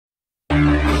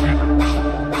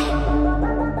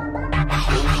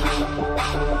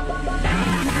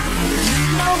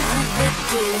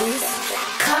this,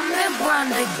 coming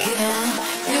round again.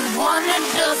 You wanted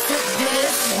us to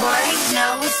this, right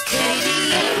now it's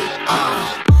KDA.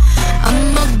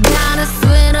 I'ma gotta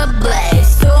spit a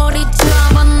blaze.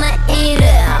 소리쳐봐 내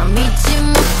이름 잊지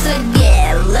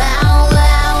못하게 loud,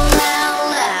 loud, loud,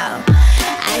 loud.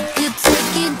 I could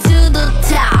take you to the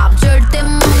top. 절대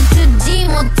멈추지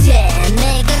못해.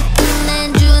 내가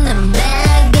끝내주는 백,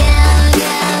 yeah,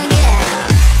 yeah, yeah.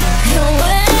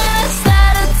 When I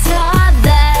started to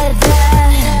that,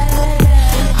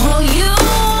 oh, you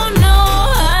know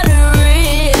how to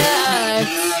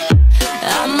react.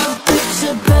 I'ma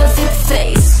picture perfect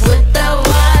face with that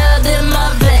wild in my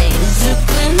veins. You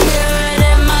can hear it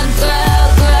in my growl,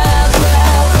 growl,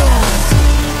 growl, growl.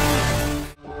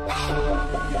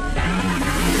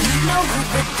 You know who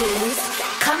it is,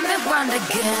 coming round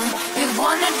again. We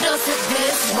wanted us at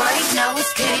this, right now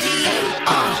it's KDA.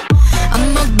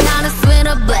 I'ma gotta spit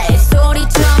a blaze.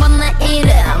 소리쳐봐 내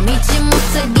이름 잊지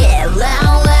못하게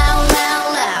loud, loud, loud,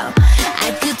 loud.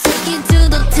 I could take you to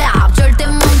the top. 절대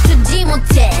멈추지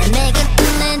못해. 내가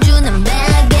끝내주는 백,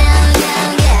 yeah, yeah,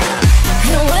 yeah.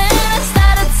 When I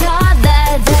started to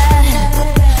that,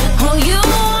 oh, you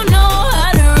know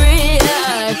how to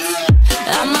react.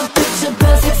 I'ma picture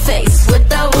perfect face with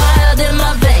that wild in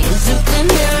my veins. You can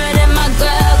hear it in my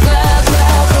growl, growl,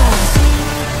 growl, growl.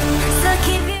 So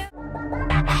keep you.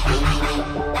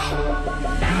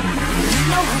 You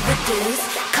know who it is,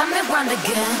 coming round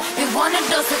again. We wanted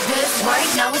us at this, right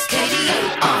now it's KDA.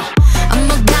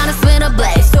 I'ma gotta spit a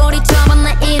blaze. 소리쳐봐 내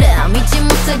이름 잊지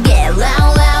못하게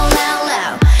loud, loud, loud,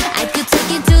 loud. I could take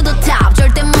you to the top.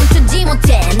 절대 멈추지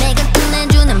못해. 내가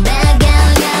끝내주는 백, yeah,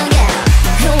 yeah, yeah.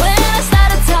 When I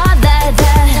started to that,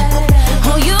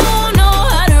 oh, you know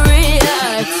how to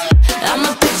react.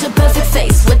 I'ma picture perfect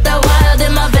face with that wild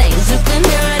in my veins. You can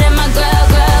hear it in my growl,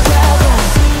 growl, growl, growl.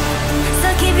 So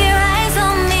keep your eyes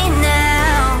on me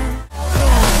now.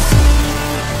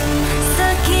 So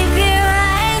keep your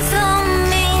eyes on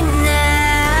me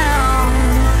now.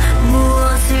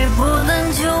 무엇을 보든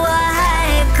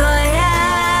좋아할 거야.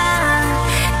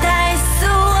 닿을 수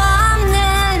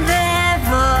없는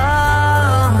배분.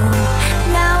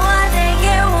 나와 되길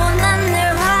원하는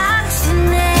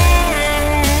확신해.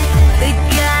 We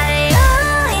got it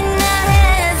all in our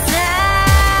hands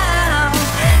now.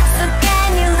 So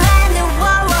can you handle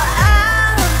what we're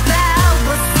all about?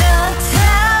 We're so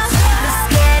tough. Let's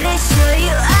get it, show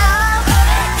you out.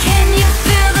 Can you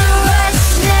feel the rush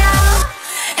now?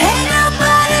 Ain't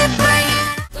nobody bringing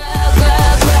growl,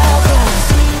 growl, growl, growl.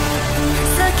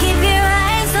 So keep your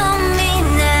eyes on me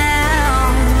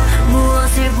now.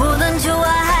 무엇을 보든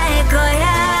좋아할 거야.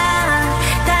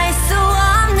 닿을 수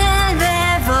없는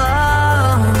배분.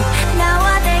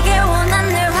 나와 되길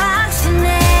원하는 확신해.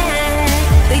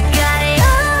 We got it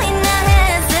all in our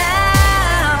hands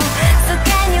now. So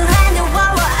can you handle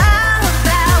what we're all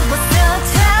about? We're so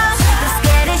tough. Let's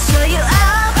get it, show you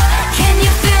out. Can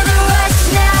you feel the rush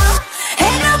now?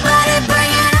 Ain't nobody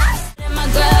bringing us in my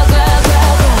growl, growl,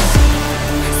 growl, growl.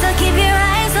 So keep your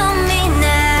eyes on me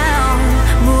now.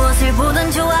 무엇을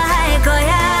보든 좋아할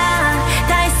거야.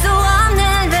 닿을 수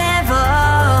없는 배분.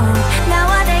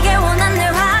 나와 되길 원하는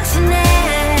확신해.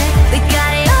 We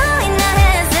got it all in our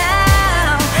hands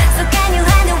now. So can you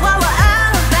handle what we're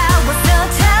all about? We're so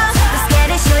tough. Let's get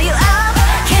it, show you out.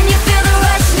 Can you feel the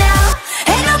rush now?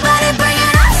 Ain't nobody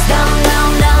bringing us down,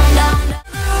 down, down, down.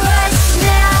 The rush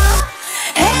now.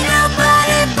 Ain't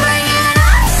nobody bringing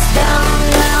us down,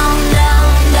 down,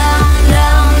 down, down,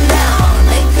 down, down.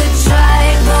 They could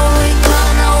try, but we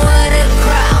gonna wear the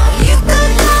crown. You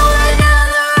could go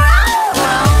another round,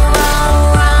 round, round,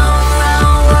 round,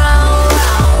 round, round,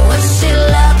 round. Wish you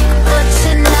luck, but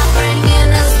you're not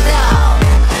bringing us down.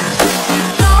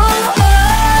 Go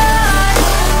hard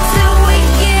till we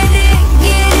get it,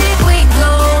 we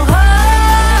go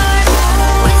hard.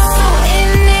 We're so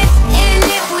in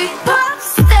it, we pop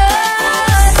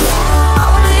stars.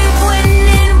 Only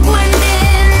winning,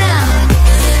 winning.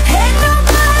 Ain't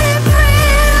nobody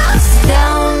bringing us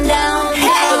down, down,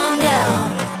 down, down.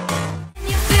 Can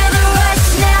you feel the rush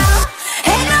now?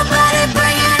 Ain't nobody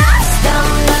bringing us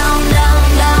down, down, down,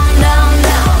 down, down,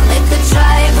 down. They could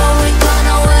try, but we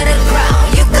gonna wear the crown.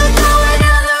 You could go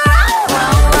another round,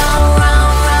 round, round,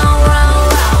 round, round, round,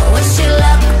 round. Wish you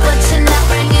luck, but you're not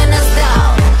bringing us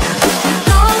down.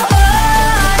 Go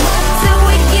hard till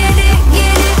we get it,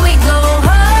 we go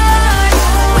hard.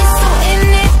 We're so in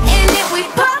it, we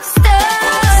pop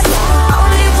stars.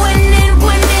 Only winning,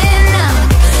 winning.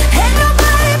 Ain't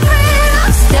nobody bringing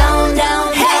us down, down,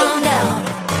 down, down.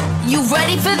 You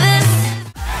ready for this?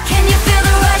 Can you feel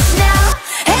the rush now?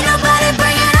 Ain't nobody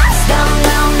bringing us down,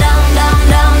 down, down, down,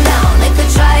 down, down. They could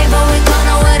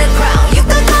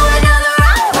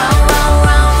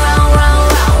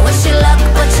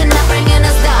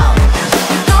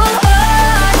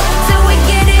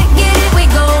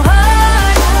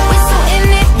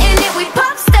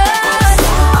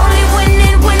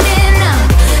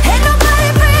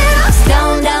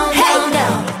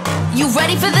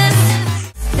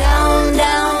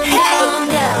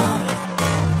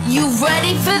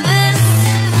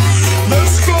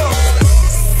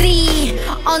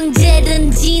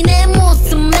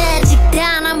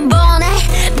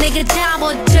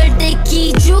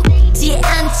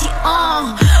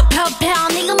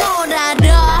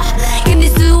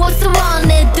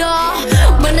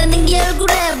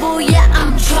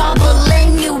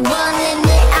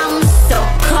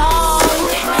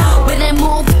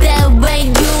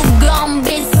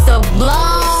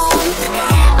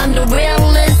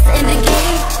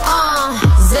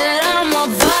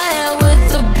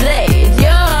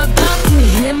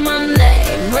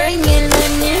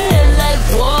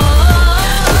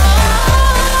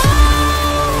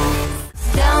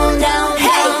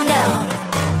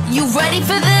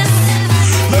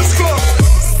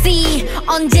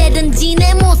언제든지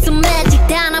내 모습 매직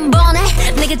단 한 번에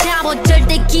내가 잡아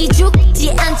절대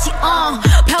기죽지 않지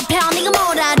편편히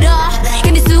뭐라도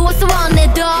견딜 수 없어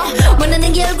원해도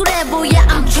원하는 게 얼굴에 보여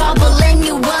I'm trouble and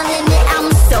you running it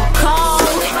I'm so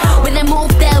cold When I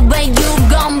move that way you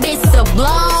gon' be so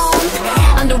blown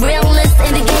I'm the realest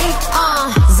in the game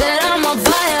Said I'm on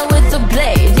fire with the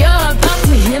blade You're about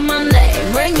to hear my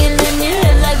name ringing in your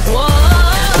head like whoa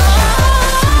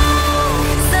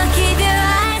So keep your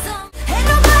eyes on Ain't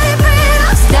nobody bring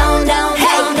us down, down,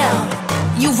 down, down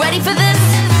You ready for this?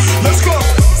 Let's go!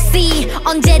 See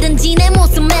언제든지 내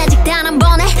모습 매직 단 한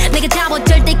번에 내가 잡아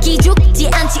절대 기죽지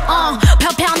않지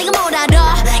편편히 뭐라도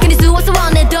견딜 수 없어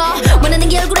원해도 원하는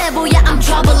게 얼굴에 보여 I'm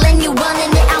trouble and you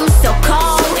running it I'm so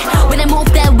cold When I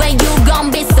move that way you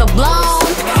gon' be so blown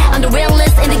I'm the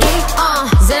realest in the game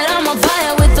Said I'm on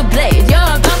fire with the blade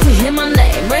You're about to hear my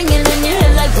name ringing in your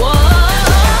head like whoa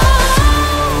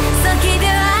So keep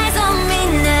your eyes on me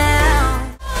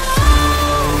now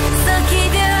So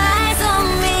keep your eyes on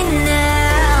me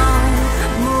now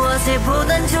무엇을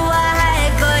보든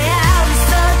좋아할 거야 I'm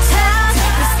so tough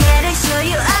I'm scared to show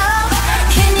you up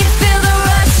Can you feel the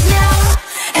rush now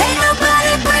Ain't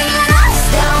nobody bringing us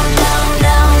down, down,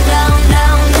 down, down,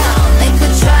 down, down They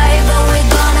could try but we're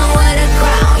gonna wear the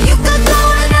crown You could go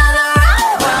another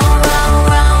round, round, round,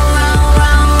 round, round,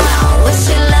 round, round Wish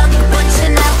you luck but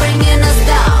you're not bringing us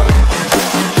down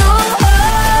We go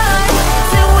hard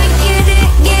till we get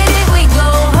it, we go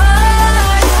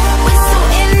hard We're so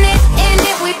in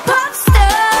it, we pop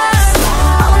stars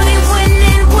Only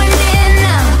winning, winning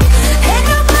now Ain't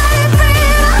nobody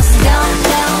bringing us down,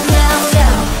 down, down,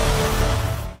 down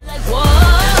Like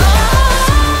whoa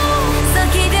So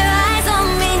keep your eyes on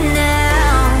me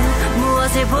now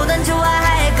무엇을 보든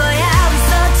좋아할 거야 I'm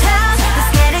so tough I'm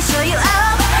scared to show you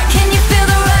up Can you feel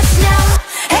the rush now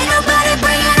Ain't nobody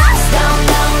bringing us down,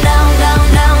 down, down, down,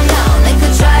 down, down They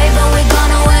could try but we're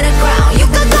gonna wear the crown You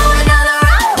could go another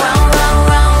round, round, round,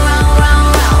 round, round, round,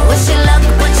 round Wish you luck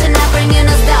but you're not bringing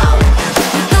us down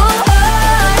We go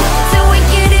hard till we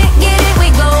get it, we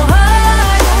go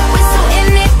hard We're so in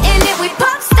it, we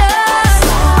pop stars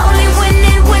Only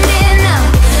winning, winning now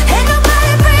Ain't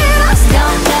nobody bringing us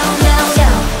down, down, down,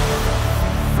 down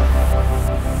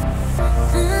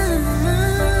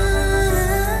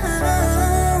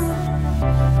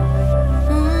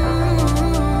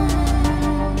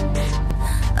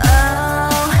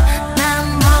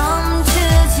난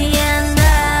멈추지 않아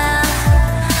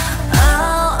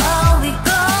we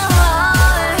go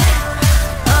hard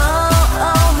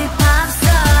we pop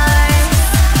stars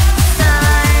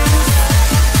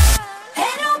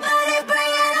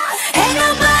Ain't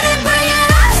nobody bringing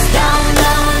us down,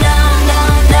 down, down,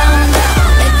 down, down, down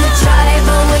They could try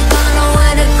but we're gonna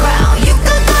wear the crown You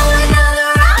could go another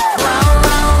round, round,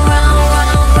 round, round,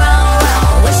 round, round,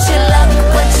 round Wish you luck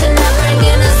but you're not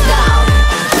bringing us down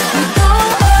We go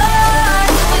hard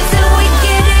till we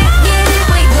get it,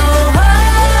 we go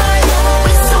hard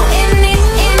We're so in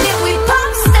it, we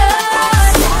pop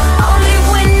stars Only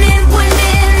winning,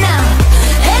 winning now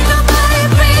Ain't nobody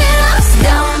bringing us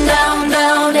down, down,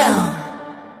 down, down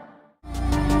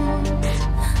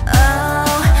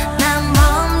난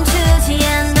멈추지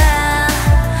않아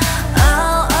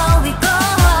we go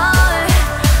hard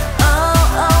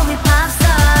we pop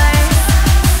stars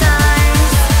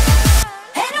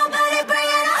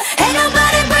Ain't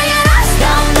nobody bringing us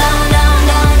down, down, down,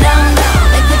 down, down, down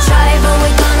They could try but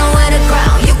we're gonna wear the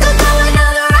crown You could go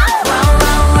another round, round,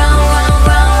 round, round, round,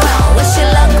 round, round Wish you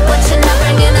luck but you're not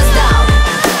bringing us down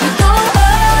We go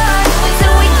hard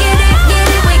till we get it,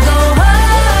 we go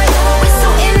hard We're so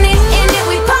in it,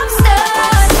 we pop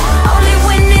stars Only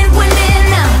winning, winning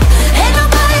now Ain't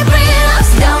nobody bringing us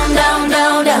down, down,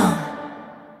 down, down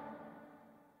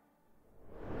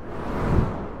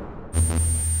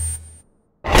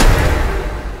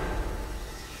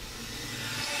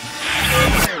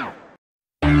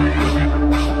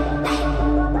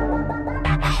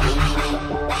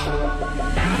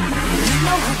You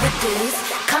know who it is,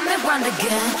 coming round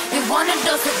again We wanna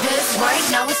dose of this, right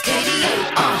now it's KDA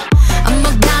I'm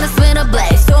a goddess with a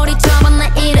blaze 소리쳐봐 나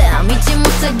이름 잊지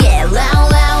못하게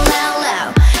Loud, loud, loud,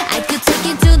 loud I could take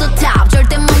you to the top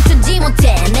절대 멈추지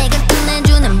못해 내가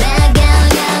끝내주는 bad gal,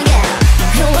 gal, gal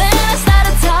And when I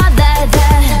started talk that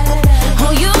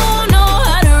Oh, you know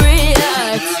how to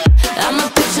react I'm a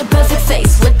picture perfect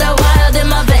face with that wild in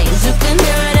my veins You can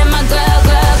hear it in my growl,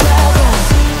 growl, growl, growl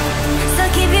So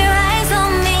keep your eyes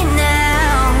on me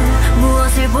now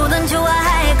무엇을 보든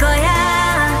좋아할 거야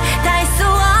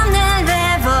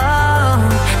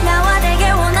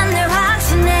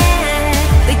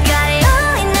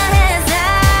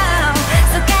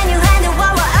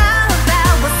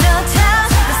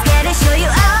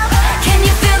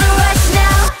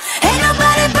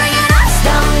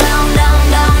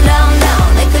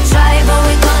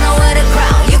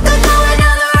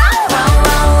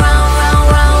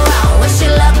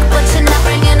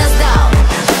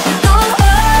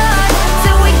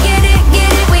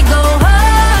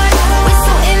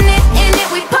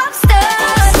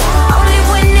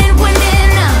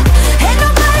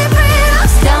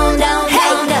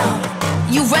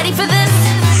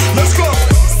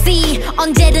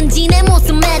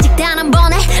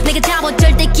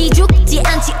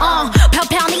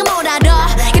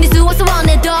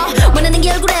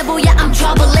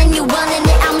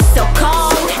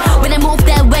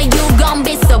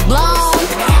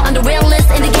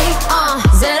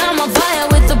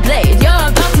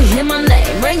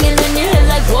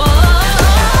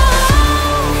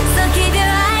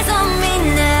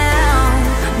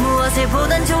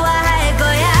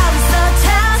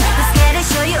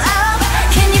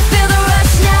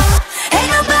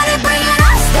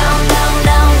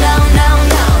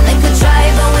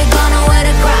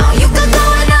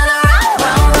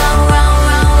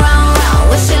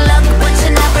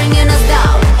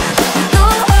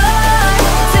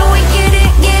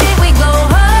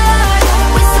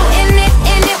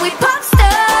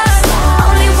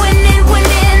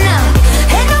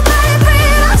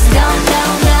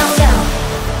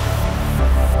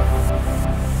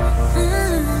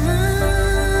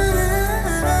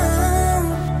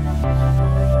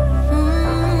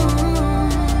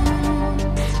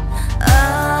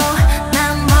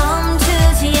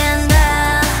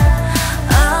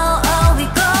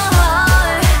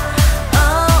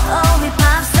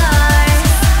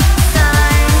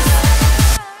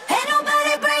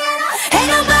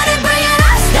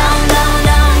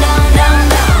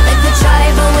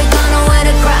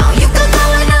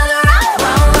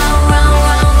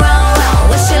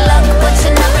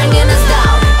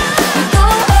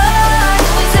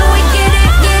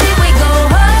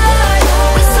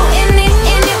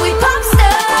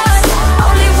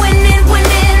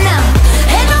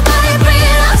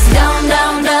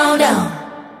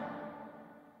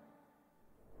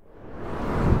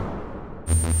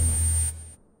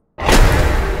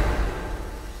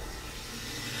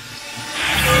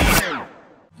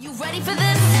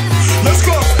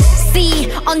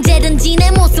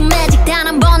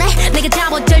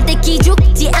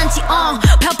기죽지 않지